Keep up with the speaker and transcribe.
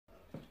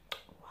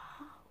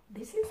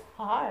This is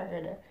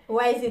hard.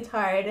 Why is it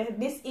hard?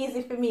 This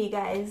easy for me,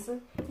 guys.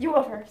 You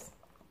go first.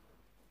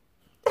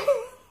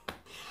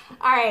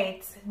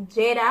 Alright,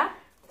 Jada.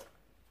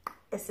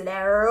 It's the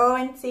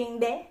wrong thing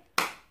there.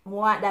 I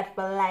want that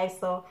for life,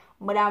 so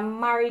I'm gonna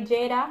marry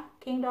Jada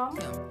Kingdom.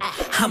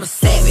 I'm a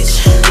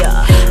savage,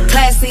 yeah.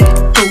 Classy,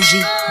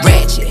 bougie,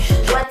 ratchet.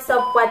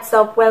 What's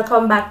up?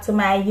 Welcome back to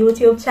my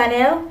YouTube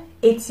channel.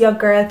 It's your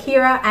girl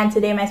Kira, and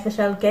today my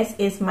special guest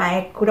is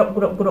my good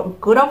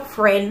up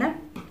friend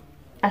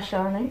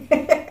Ashani.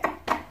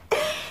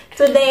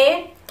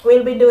 Today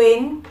we'll be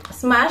doing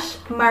Smash,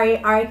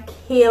 Marry or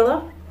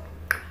Kill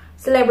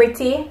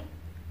celebrity,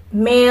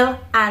 male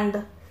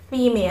and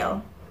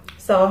female.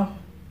 So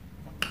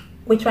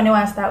which one you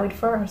want to start with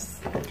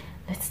first?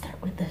 Let's start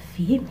with the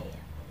female.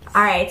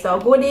 Alright, so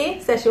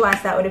Goody says she wants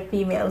to start with the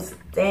females.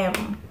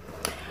 Damn.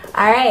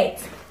 Alright.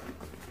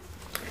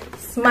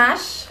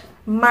 Smash,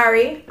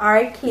 Marry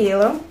or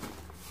Kill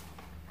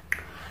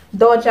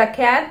Doja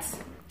Cat,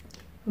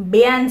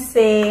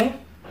 Beyonce,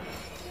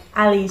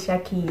 Alicia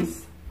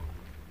Keys.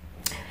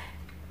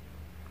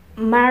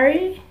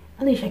 Marry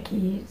Alicia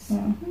Keys.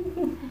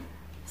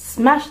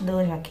 Smash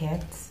Doja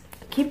Cat.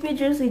 Keep it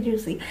juicy.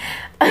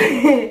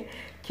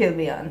 Kill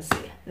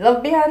Beyonce.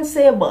 Love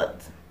Beyonce,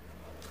 but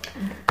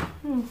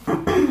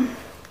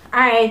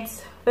Alright,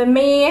 for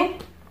me,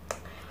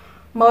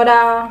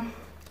 mother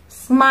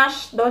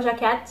smash Doja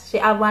Cat. She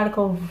have one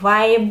little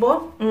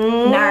vibe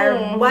in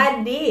her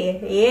body.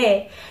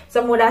 Yeah.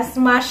 So mother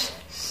smash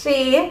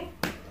she.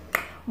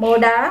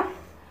 Mother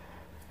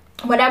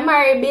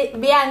marry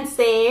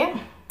Beyonce,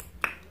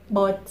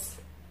 but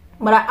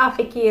mother have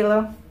to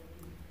kill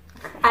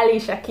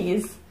Alicia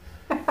Keys.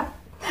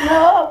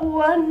 no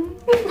one.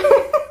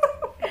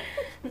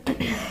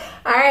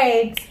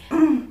 Alright.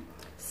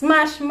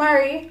 Smash,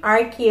 marry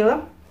or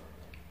kill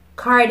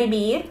Cardi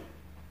B,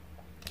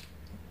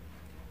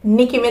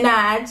 Nicki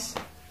Minaj,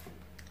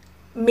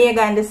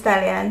 Megan Thee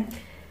Stallion.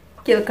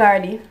 Kill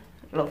Cardi.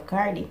 Love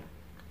Cardi.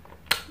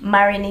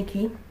 Marry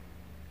Nicki.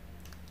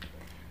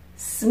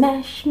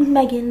 Smash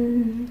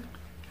Megan.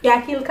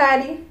 You kill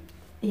Cardi?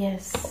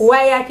 Yes.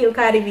 Why you kill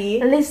Cardi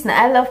B? Listen,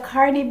 I love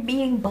Cardi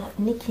B, but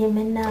Nicki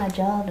Minaj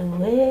all the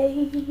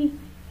way.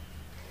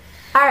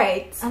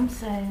 Alright. I'm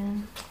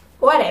saying.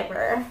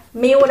 Whatever.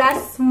 Me would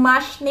have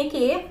smashed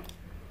Nicki,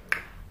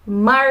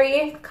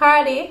 marry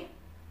Cardi,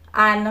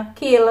 and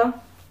kill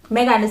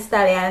Megan Thee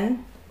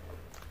Stallion.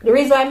 The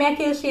reason why I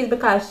kill she is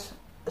because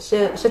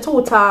she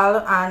too tall,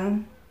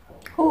 and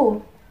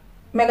Who?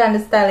 Megan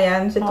Thee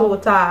Stallion, she too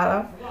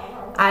tall.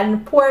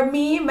 And poor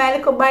me, my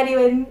little body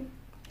when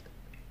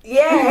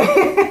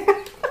yeah.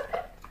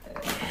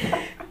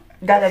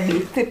 Gotta be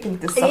tipping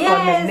to suck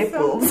on the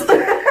nipples.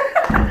 So,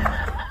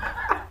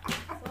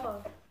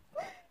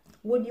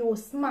 would you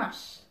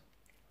smash,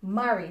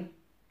 marry,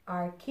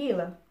 or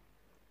kill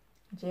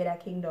Jada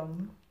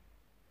Kingdom?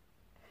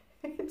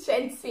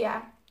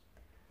 Chensia.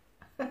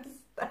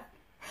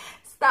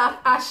 Staff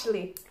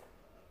Ashley.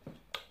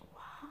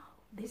 Wow,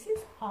 this is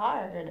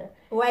hard.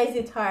 Why is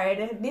it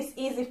hard? This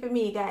easy for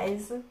me,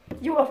 guys.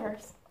 You go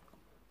first.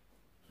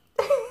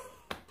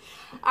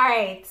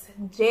 Alright,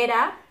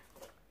 Jada.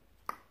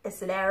 It's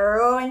the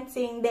wrong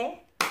thing there.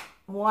 I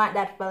want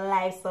that for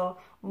life, so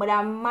I'm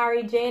gonna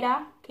marry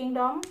Jada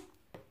Kingdom.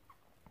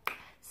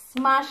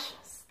 Smash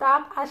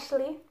Stop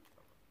Ashley.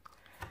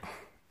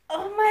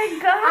 Oh my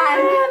god.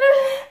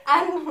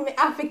 And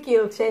I have to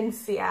kill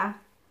Chensia.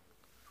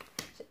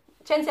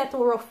 Chensia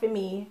too rough for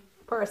me,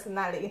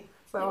 personally.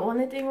 So The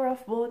only thing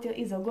rough about you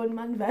is a good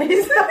man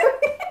vibes.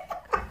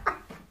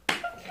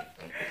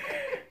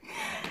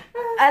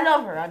 I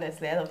love her,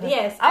 honestly. I love her.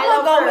 Yes, I'm I gonna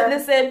love go her. with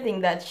the same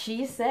thing that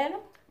she said,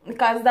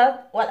 because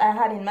that's what I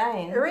had in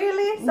mind.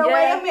 Really? So Yeah.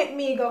 why you make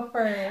me go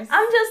first?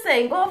 I'm just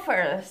saying, go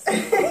first.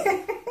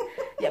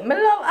 Yeah, me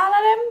love all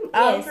of them,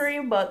 all Yes. three,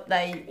 but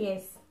like,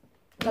 Yes.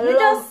 I Me love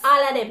just-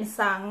 all of them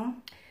songs.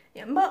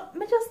 yeah, but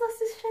me just not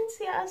see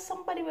Shensi as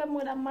somebody we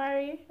would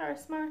marry or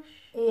smash.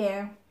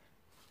 Yeah.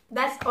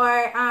 That's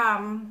our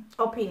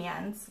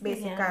opinions,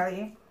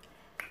 basically.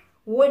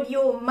 Would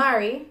you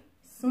marry,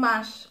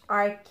 smash,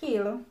 or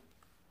kill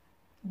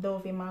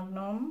Dovey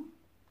Magnum,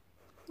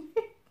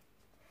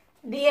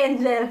 The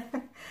Angel,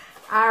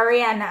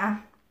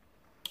 Ariana?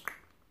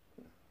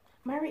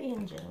 Marry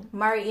Angel,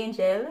 Marry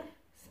Angel.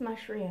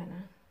 smash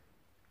Rihanna,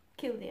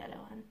 kill the other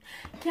one.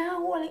 Can't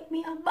hold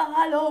me a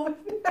ball out.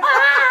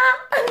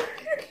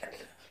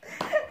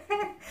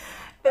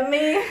 For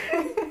me,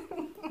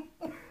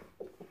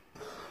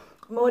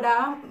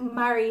 Moda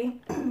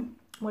marry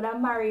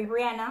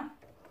Rihanna.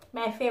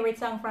 My favorite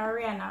song from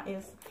Rihanna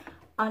is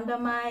Under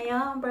My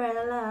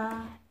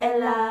Umbrella,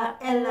 Ella,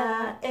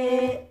 Ella,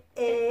 eh,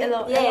 eh.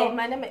 Hello, Yeah. hello,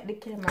 man, I make the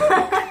camera.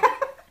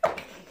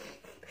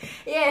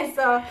 Yeah,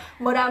 so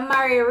Moda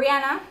marry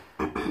Rihanna.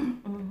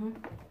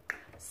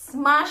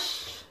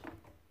 Smash.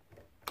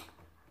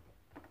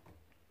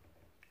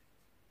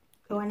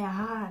 The one you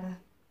hard.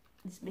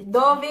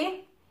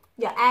 Dovey,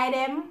 you eye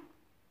them.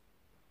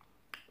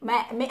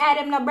 Me eye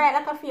them not bright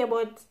like a fear,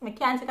 but me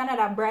can't take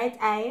another bright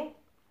eye.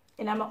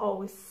 in my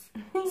house.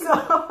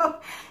 So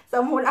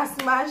I'm gonna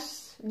smash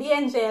the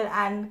angel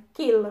and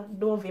kill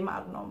Dovey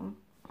Magnum.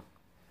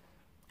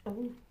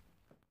 Ooh.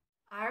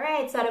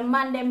 Alright, so the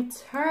man them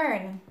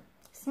turn.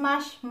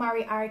 Smash,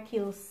 marry, or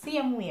kill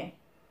same way.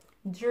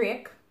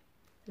 Drake,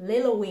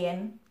 Lil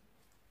Wayne,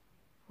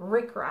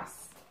 Rick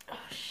Ross. Oh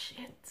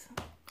shit.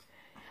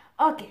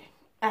 Okay.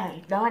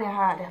 Alright, that one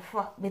hard the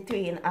fuck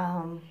between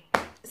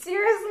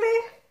Seriously?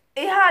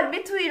 it hard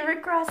between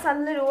Rick Ross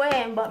and Lil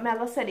Wayne, but me I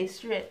gonna say this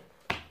straight.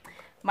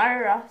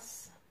 Marry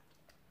Ross.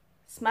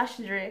 Smash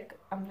Drake.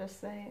 I'm just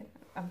saying.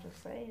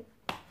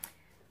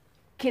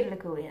 Kill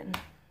Lil Wayne.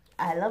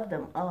 I love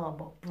them all,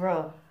 but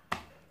bro,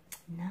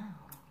 no.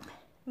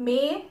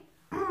 Me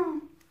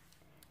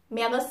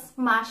I go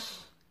smash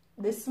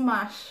the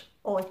smash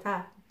out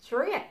of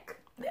Drake.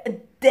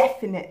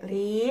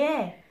 Definitely.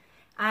 Yeah.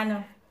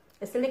 And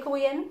it's Lil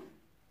Wayne.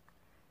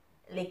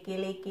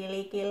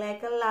 Licky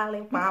like a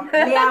lollipop.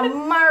 Me a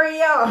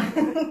Mario.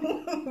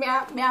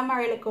 me a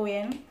marry Lil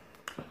Wayne.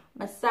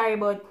 But sorry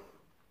about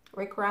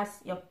Rick Ross,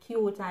 you're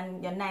cute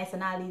and you're nice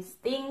and all these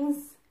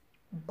things.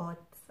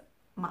 But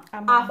I'm my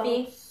a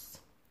Affy, boss.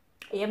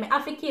 yeah, me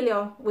have to kill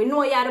you. We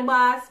know you're the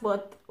boss,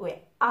 but we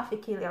have to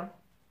kill you.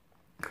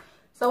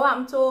 So what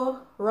happened to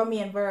Romy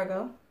and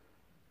Virgo?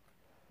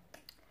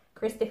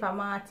 Christopher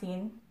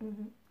Martin.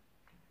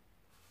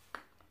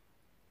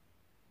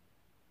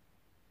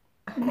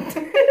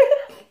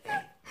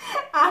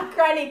 And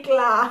Chronic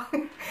Law.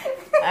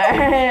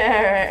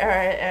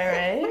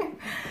 Alright.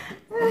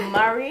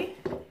 Marry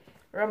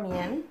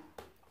Romian.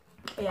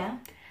 Yeah.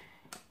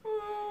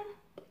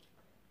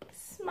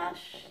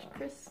 Smash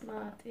Chris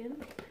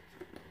Martin.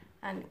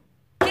 And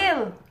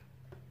kill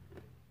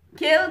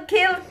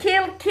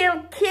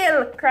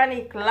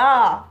Chronic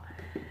Law.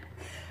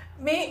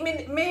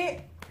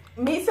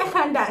 Me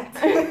second that.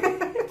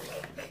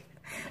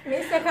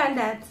 Me second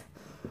that.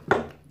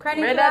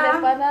 Chronic Red Law.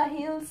 up on a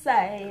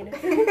hillside.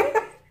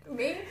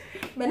 Me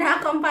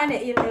not come on the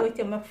hill with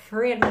you. I'm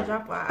afraid to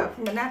drop off.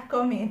 I'm not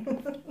coming.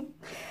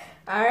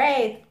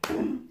 Alright.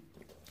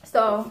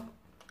 So,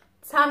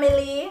 Tommy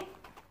Lee,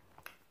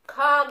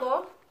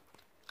 Cargo,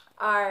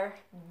 or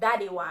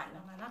Daddy One.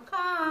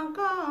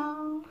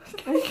 Cargo.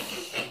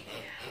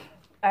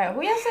 Alright,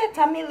 who you say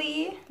Tommy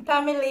Lee?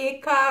 Tommy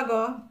Lee,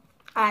 Cargo,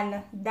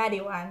 and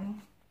Daddy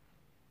One.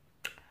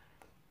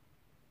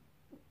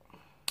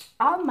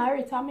 I'll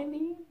marry Tommy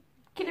Lee.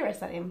 Kill the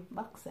rest of them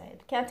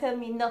backside. Can't tell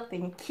me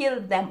nothing. Kill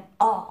them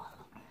all.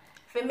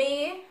 For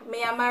me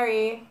I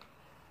marry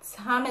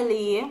Tommy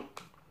Lee.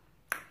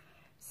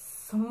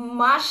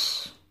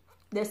 Smash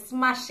the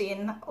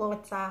smashing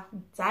out of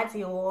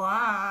Daddy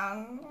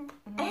One.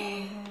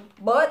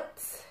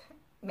 But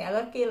me I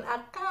gonna kill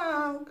a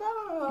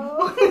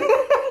Cargo.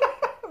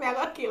 Me I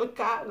gonna kill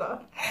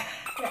Cargo.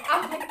 Me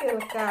I gonna kill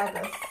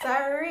Cargo.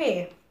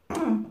 Sorry.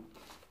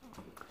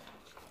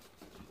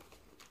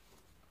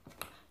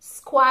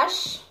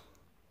 Squash,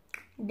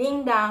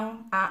 Ding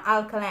Dong, and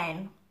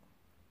Alkaline.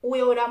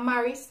 We would have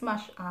marry,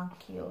 smash, and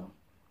kill.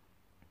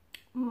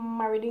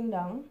 Marry Ding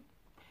Dong.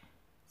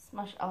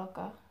 Smash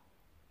Alka.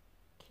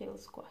 Kill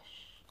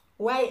Squash.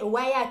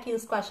 Why I kill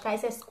Squash? Can I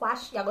say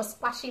Squash? You go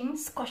squash him?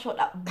 Squash out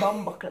that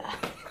bumbuckler.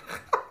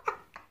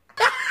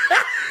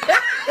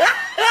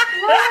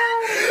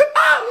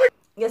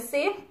 You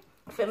see?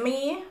 For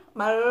me,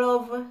 I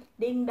love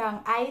Ding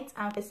Dong height,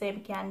 and for say I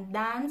can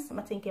dance,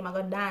 I think I'm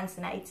going to dance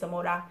and I eat some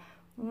other.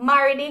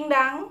 Marry Ding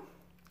Dong.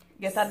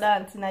 Get a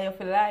dance in your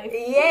life.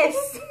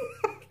 Yes.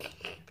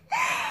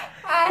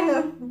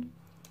 And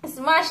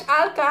smash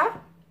Alka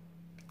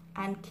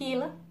and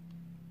kill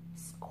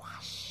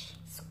Squash.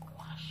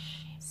 Squash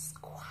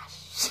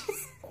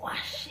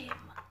him.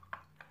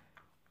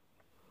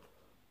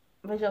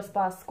 We just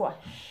pass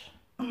Squash.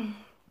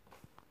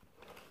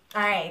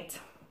 Alright.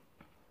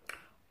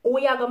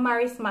 We are gonna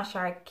marry, smash,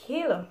 or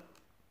kill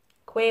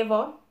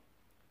Quavo,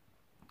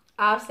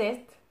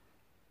 Offset,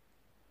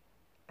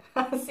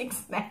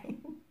 6ix9ine.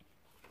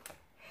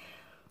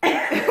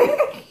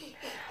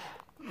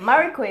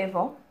 Marry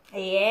Quavo.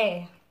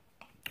 Yeah.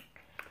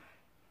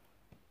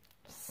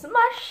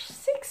 Smash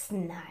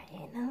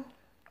 6ix9ine.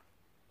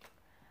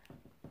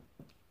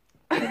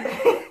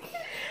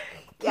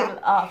 Kill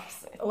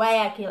Offset. Why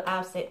I kill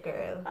Offset,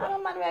 girl? I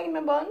don't mind where I give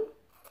me bun.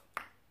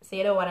 So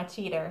you don't want to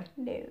cheat her?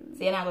 No.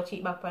 So you're not going to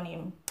cheat back on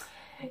him?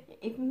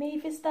 If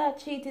you start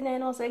cheating, I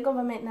know the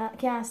government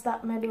can't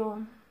stop me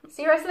doing.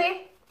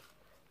 Seriously?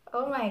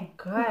 Oh my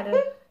god.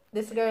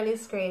 This girl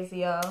is crazy,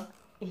 y'all.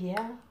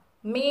 Yeah.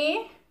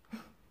 Me?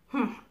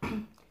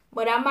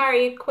 But I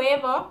marry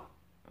Quavo.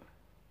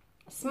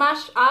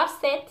 Smash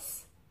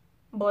Offsets.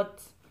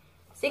 But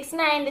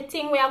 6ix9ine, the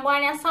thing we are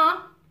going to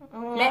saw.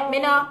 Let me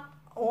know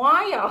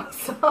why you.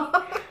 So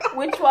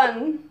which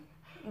one?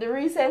 The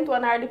recent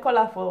one or the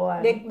colorful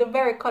one? the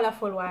very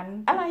colorful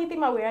one. I don't hit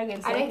him away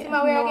again. I don't hit him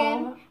away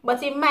again. But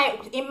he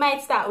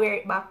might start wear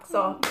it back.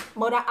 So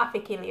mother have to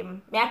kill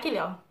him. May I kill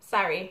you?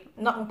 Sorry.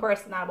 Nothing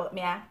personal, but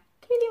me I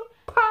kill you.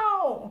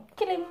 Pow!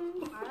 Kill him.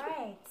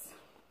 Alright.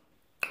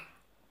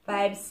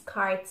 Vibes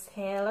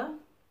Cartel.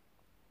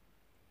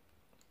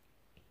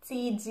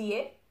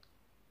 TJ.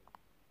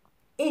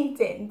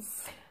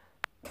 Intense.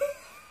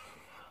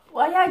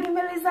 Why you give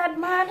me a lizard,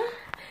 man?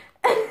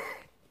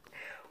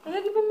 Why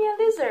you giving me a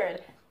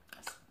lizard?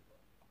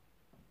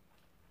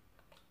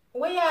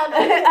 We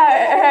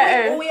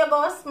are we are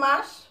gonna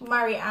smash,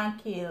 marry,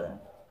 and kill.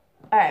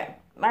 Alright,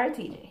 marry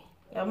TJ.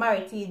 You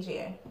marry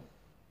TJ.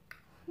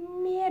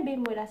 Maybe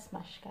with a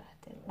smash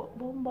cartel, but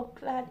bumbo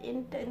clad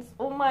intense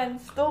woman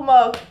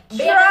stomach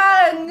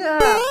strong. Be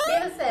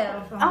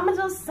yourself. I'm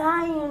just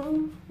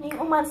saying, the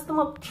woman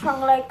stomach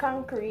strong like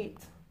concrete.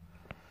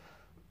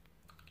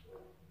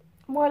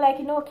 More like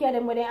you know, okay,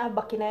 them when they have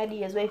back in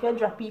ideas where if you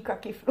drop you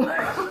cracky floor.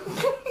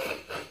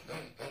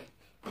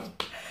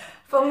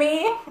 For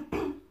me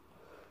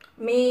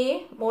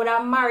would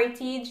have married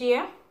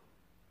TJ,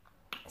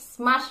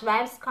 smash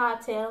Vibes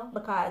Cartel,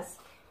 because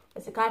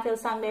it's a cartel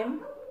song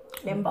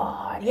them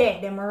bad. Yeah,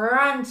 them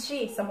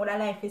ranchy. Some would have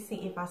like to see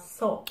if I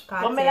saw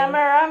cartel. But me am a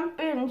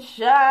ramping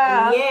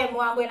shop. Yeah,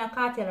 I'm going to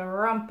cartel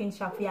ramping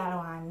shop for y'all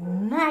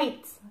one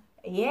night.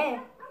 Yeah.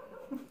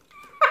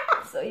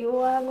 So you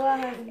are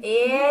one.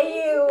 Yeah,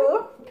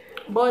 you.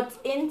 But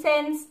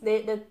intense,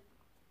 the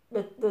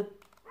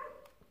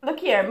look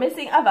here,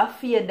 missing have a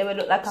fade they will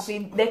look like a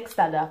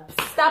Dexter Daps.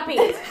 Stop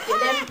it.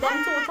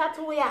 them two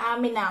tattoo ya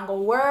and me not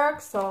go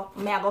work, so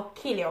me I go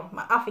kill you.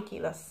 I have to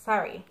kill you.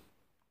 Sorry.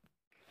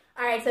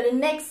 Alright, so the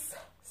next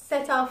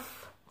set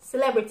of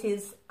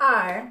celebrities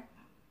are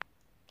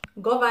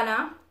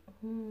Governor,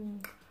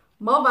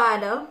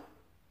 Movado,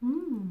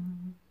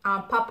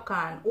 and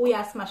Popcorn. Who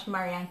ya smash,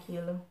 marry, and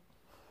kill?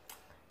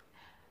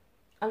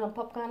 And a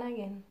popcorn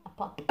again. A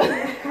pop.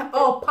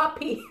 Oh,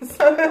 puppies.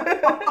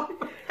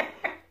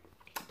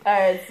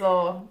 Alright,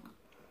 so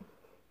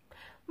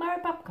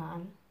marry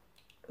Popcorn.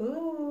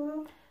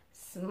 Ooh.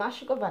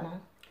 Smash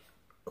Governor.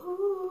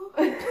 Ooh.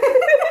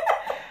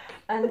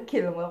 And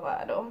kill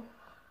Movado.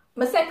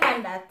 I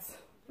second that.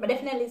 I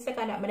definitely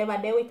second that. I never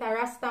there with a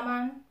Rasta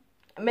man.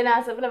 I mean,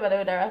 I never there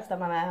with a Rasta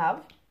man I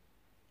have.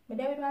 I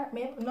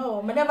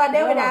never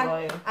there with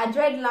a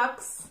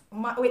dreadlocks.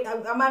 With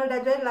a man with a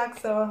dreadlocks,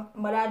 so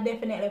but I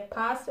definitely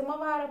pass to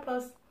Movado.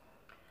 Plus,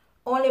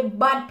 only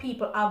bad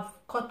people have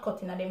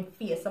cut in them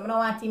face, so I don't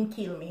want him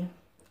kill me.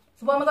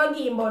 So I'm gonna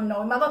give him one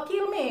now. I'm gonna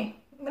kill me.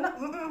 You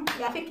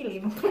have to kill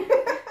him.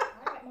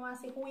 Alright, I want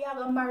to see who you are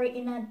gonna marry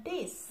in a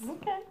this.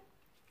 Okay.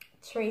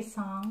 3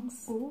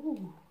 songs.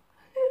 Ooh.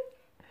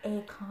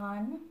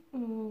 Akon.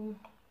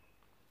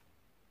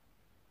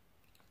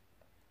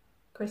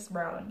 Chris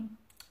Brown.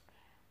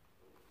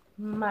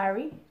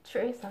 Marry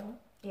Trey Songz.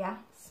 Yeah.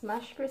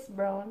 Smash Chris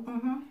Brown.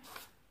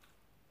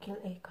 Kill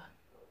Akon.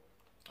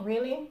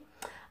 Really?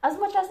 As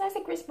much as I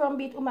say Chris Brown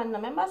beat woman,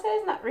 remember I say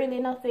it's not really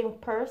nothing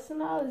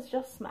personal, it's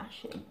just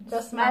smashing.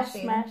 Just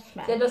smashing.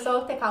 Smash. They just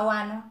all take a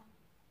one.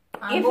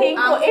 If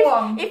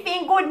he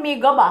ain't good, me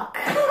go back.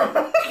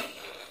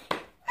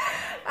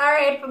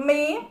 Alright, for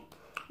me,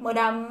 would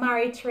I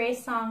marry Trey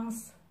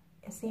Songz?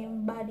 You see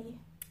him body?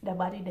 The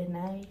body the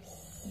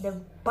nice. The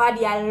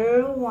body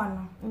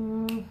alone.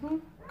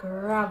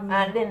 Grab me.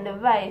 And then the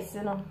voice,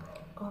 you know.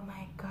 Oh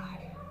my god.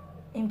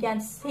 Him can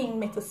sing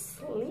me to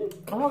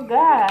sleep. Oh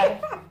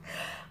god.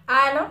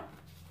 And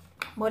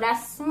would I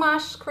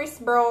smash Chris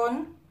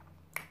Brown?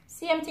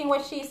 Same thing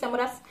what she said,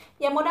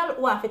 yeah, mother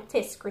want to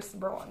test Chris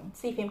Brown.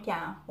 See if him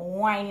can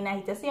whine in a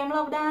hit. See him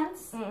love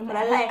dance? But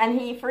I like, and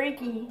he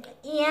freaky.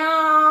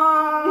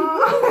 Yeah.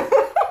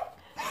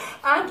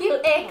 And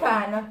kill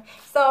Akon.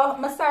 So,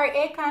 I'm sorry,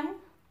 Akon.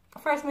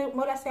 First,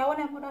 mother say I want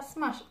to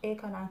smash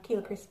Akon and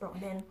kill Chris Brown.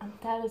 Then I'm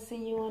tired of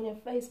seeing you on your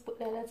face. Put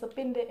that's up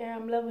in the air.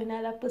 I'm loving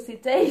how that pussy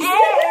taste.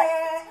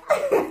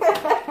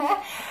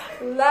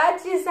 Lord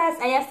Jesus,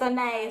 I am so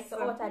nice. So,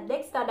 what are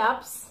Dexter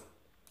Daps,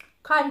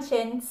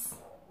 Conscience,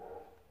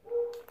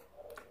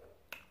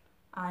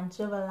 and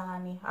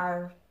Javelani.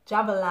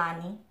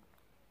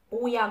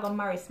 Who you are gonna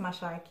marry,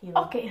 smash, or kill?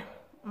 Okay,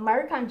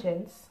 marry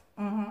Conscience.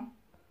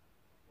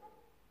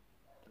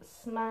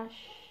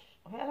 Smash.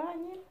 What are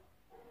you?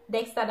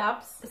 Dexter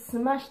Daps.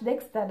 Smash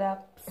Dexter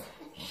Daps.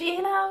 She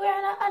now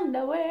wearing her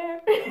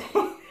underwear.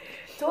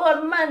 To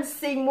old man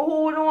sing,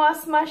 who don't want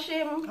smash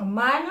him?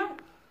 Man.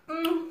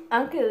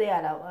 And kill the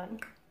other one.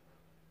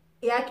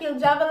 Yeah, kill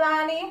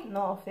Javelani.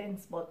 No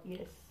offense, but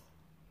yes.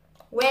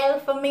 Well,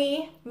 for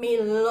me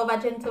love a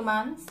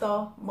gentleman,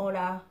 so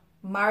mother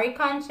marry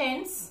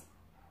Conscience.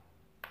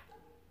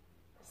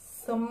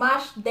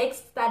 Smash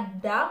Dexter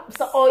Daps.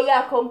 So oh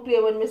yeah, come play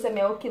when me say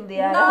me will kill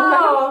the other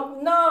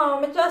one. No,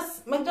 me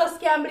just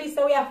can't believe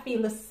so we are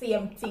feel the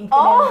same thing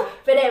for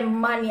them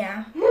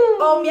mania.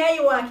 Oh me and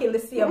you want to kill the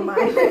same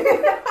man.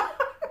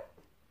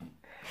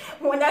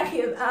 When I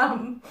kill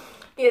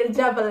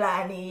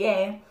Javelani,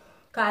 yeah.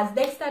 Cause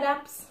Dexter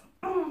Daps,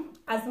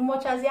 as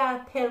much as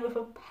you tell me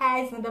for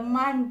poison the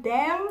man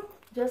them.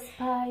 Just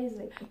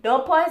poison.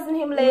 Don't poison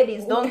him,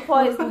 ladies. Don't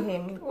poison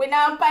him. We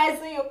not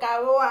poison you, cause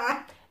we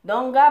want.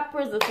 Don't go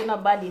prison to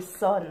nobody's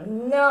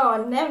son.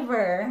 No,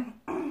 never.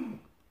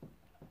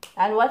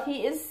 And what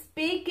he is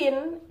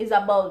speaking is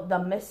about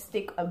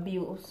domestic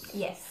abuse.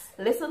 Yes.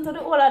 Listen to the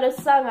whole of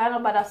the song and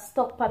about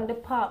stop on the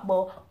part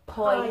about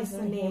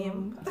poison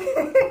him.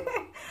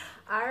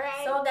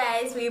 Alright. So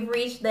guys, we've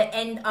reached the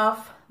end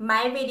of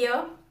my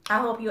video. I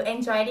hope you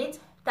enjoyed it.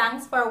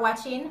 Thanks for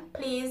watching.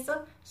 Please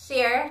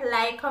share,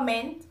 like,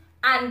 comment,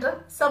 and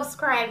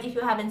subscribe if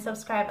you haven't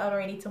subscribed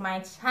already to my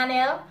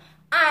channel.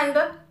 And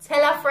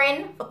tell a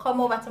friend to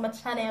come over to my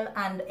channel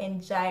and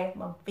enjoy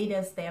my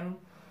videos them.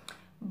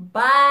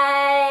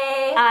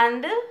 Bye.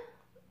 And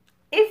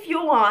if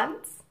you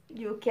want,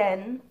 you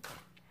can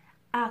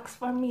ask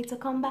for me to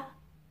come back.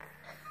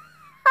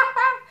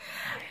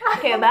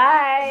 Okay,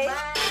 bye.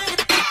 Bye.